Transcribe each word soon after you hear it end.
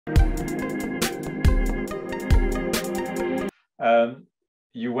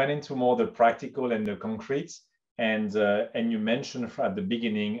You went into more the practical and the concrete, and you mentioned at the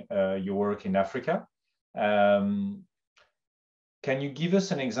beginning your work in Africa. Can you give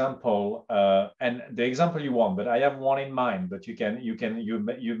us an example, and the example you want? But I have one in mind. But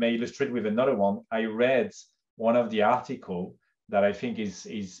you may illustrate with another one. I read one of the article that I think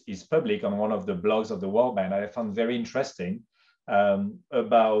is public on one of the blogs of the World Bank that I found very interesting,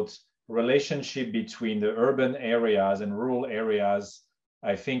 about relationship between the urban areas and rural areas.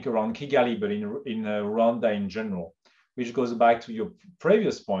 I think around Kigali, but in Rwanda in general, which goes back to your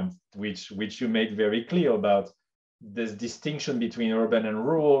previous point, which you made very clear about this distinction between urban and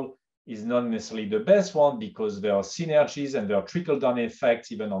rural is not necessarily the best one, because there are synergies and there are trickle-down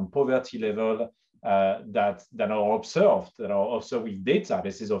effects even on poverty level that are observed with data.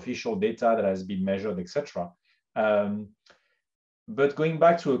 This is official data that has been measured, etc. But going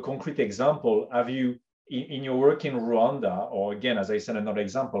back to a concrete example, have you, in your work in Rwanda, or again, as I said, another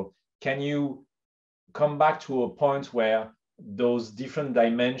example, can you come back to a point where those different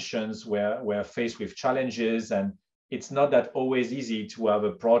dimensions were faced with challenges, and it's not that always easy to have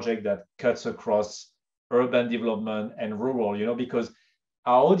a project that cuts across urban development and rural, because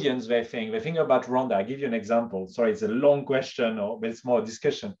our audience, they think about Rwanda. I'll give you an example. Sorry, it's a long question, but it's more a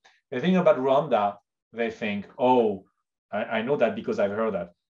discussion. They think about Rwanda, they think, oh, I know that because I've heard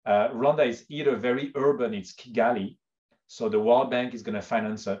that. Rwanda is either very urban, it's Kigali, so the World Bank is going to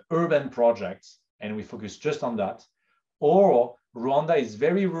finance an urban project, and we focus just on that. Or Rwanda is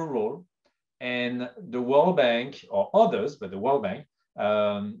very rural, and the World Bank, or others, but the World Bank,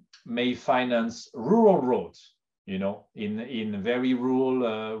 may finance rural roads, in very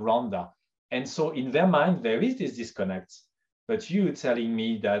rural Rwanda. And so in their mind, there is this disconnect. But you telling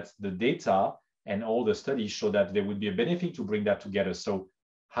me that the data and all the studies show that there would be a benefit to bring that together. So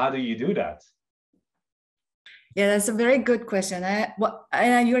how do you do that? Yeah, that's a very good question.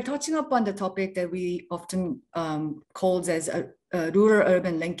 You're touching upon the topic that we often call as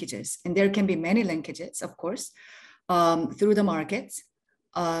rural-urban linkages. And there can be many linkages, of course, through the markets.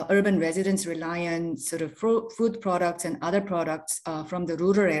 Urban residents rely on sort of food products and other products from the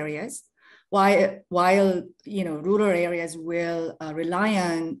rural areas, while rural areas will rely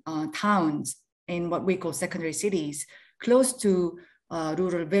on towns in what we call secondary cities, close to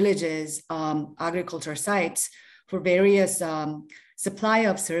rural villages, agriculture sites, for various supply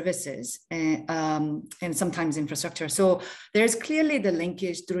of services and sometimes infrastructure. So there's clearly the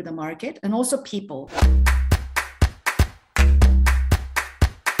linkage through the market and also people.